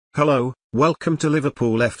Hello, welcome to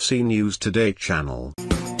Liverpoolfc News Today channel.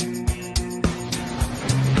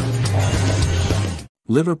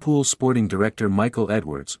 Liverpool sporting director Michael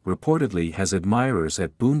Edwards reportedly has admirers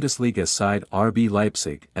at Bundesliga side RB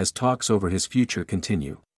Leipzig as talks over his future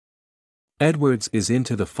continue. Edwards is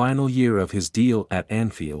into the final year of his deal at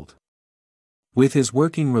Anfield. With his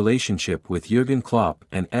working relationship with Jurgen Klopp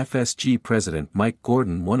and FSG president Mike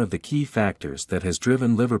Gordon one of the key factors that has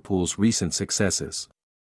driven Liverpool's recent successes.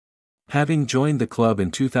 Having joined the club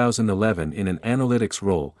in 2011 in an analytics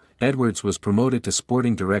role, Edwards was promoted to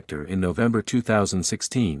sporting director in November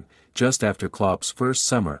 2016, just after Klopp's first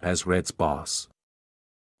summer as Reds boss.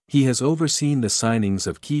 He has overseen the signings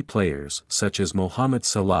of key players such as Mohamed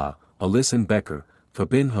Salah, Alisson Becker,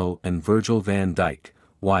 Fabinho and Virgil van Dijk,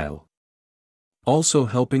 while also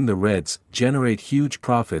helping the Reds generate huge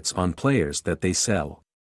profits on players that they sell.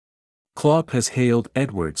 Klopp has hailed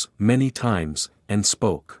Edwards many times, and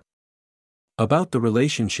spoke about the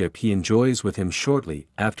relationship he enjoys with him shortly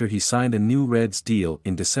after he signed a new Reds deal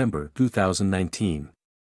in December 2019.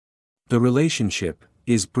 "The relationship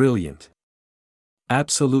is brilliant.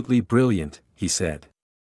 Absolutely brilliant," he said.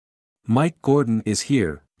 "Mike Gordon is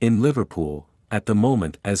here, in Liverpool, at the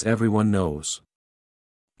moment as everyone knows.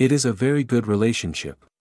 It is a very good relationship.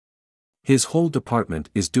 His whole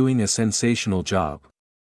department is doing a sensational job.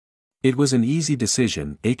 It was an easy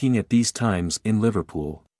decision making at these times in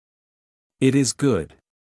Liverpool. It is good.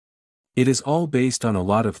 It is all based on a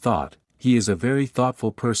lot of thought. He is a very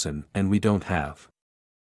thoughtful person and we don't have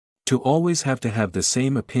to always have to have the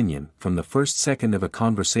same opinion from the first second of a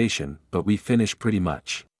conversation, but we finish pretty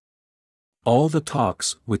much all the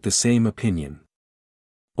talks with the same opinion.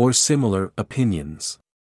 Or similar opinions.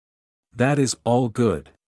 That is all good.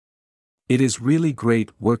 It is really great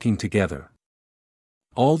working together.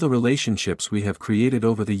 All the relationships we have created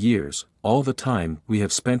over the years, all the time we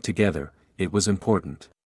have spent together, it was important."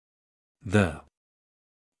 The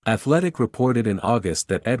Athletic reported in August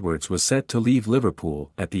that Edwards was set to leave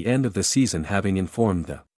Liverpool at the end of the season, having informed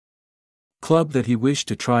the club that he wished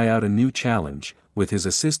to try out a new challenge, with his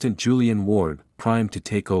assistant Julian Ward primed to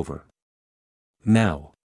take over.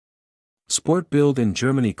 Now, Sport Bild in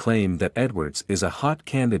Germany claim that Edwards is a hot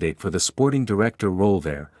candidate for the sporting director role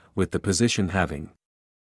there, with the position having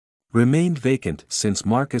remained vacant since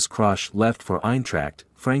Marcus Krösche left for Eintracht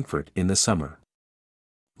Frankfurt in the summer.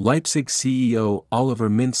 Leipzig CEO Oliver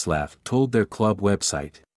Mintzlaff told their club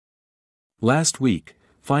website last week,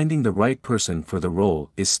 "Finding the right person for the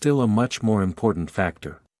role is still a much more important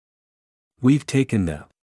factor. We've taken the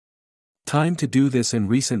time to do this in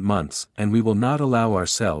recent months and we will not allow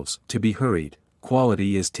ourselves to be hurried.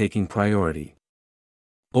 Quality is taking priority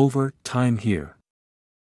over time here.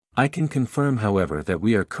 I can confirm however that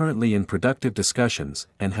we are currently in productive discussions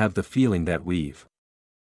and have the feeling that we've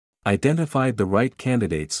identified the right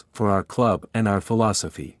candidates for our club and our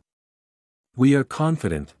philosophy. We are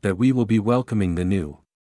confident that we will be welcoming the new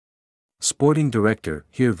sporting director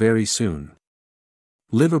here very soon."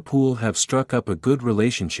 Liverpool have struck up a good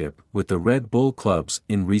relationship with the Red Bull clubs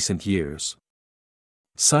in recent years,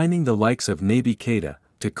 signing the likes of Naby Keita,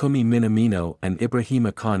 Takumi Minamino and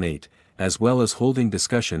Ibrahima Konate, as well as holding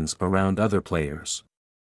discussions around other players.